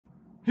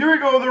Here we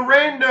go, the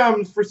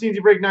randoms for C&C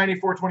Break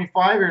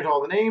 9425. Here's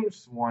all the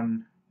names.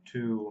 1,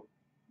 2,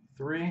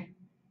 3.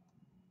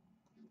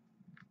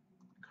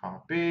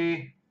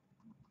 Copy.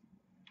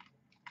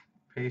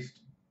 Paste.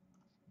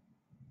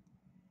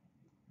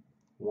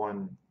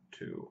 1,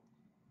 2,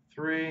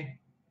 3.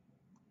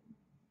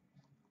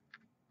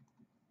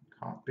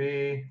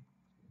 Copy.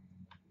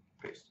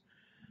 Paste.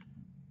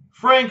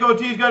 Frank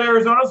OT's got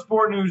Arizona,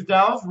 Sport News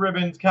Dallas,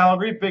 Ribbons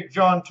Calgary, Big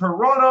John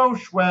Toronto,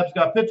 Schweb's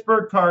got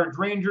Pittsburgh, Cards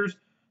Rangers,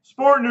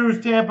 Sport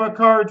News Tampa,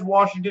 Cards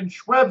Washington,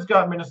 Schweb's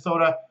got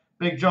Minnesota,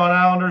 Big John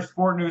Islanders,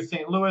 Sport News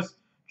St. Louis,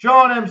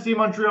 John MC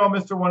Montreal,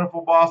 Mr.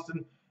 Wonderful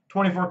Boston,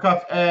 24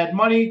 Cups Add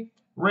Money,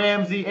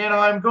 Ramsey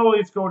Anaheim, Go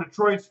Leafs Go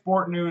Detroit,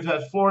 Sport News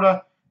has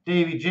Florida,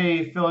 Davey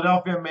J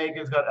Philadelphia,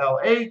 Megan's got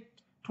LA,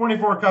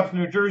 24 Cups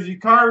New Jersey,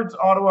 Cards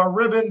Ottawa,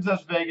 Ribbons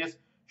has Vegas,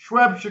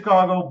 Schweb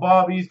Chicago,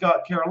 Bobby's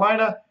got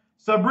Carolina,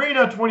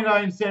 Sabrina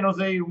 29 San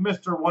Jose,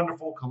 Mr.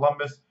 Wonderful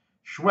Columbus,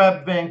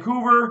 Schweb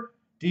Vancouver,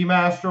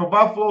 DeMastro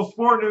Buffalo,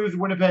 Sport News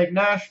Winnipeg,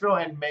 Nashville,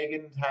 and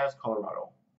Megan has Colorado.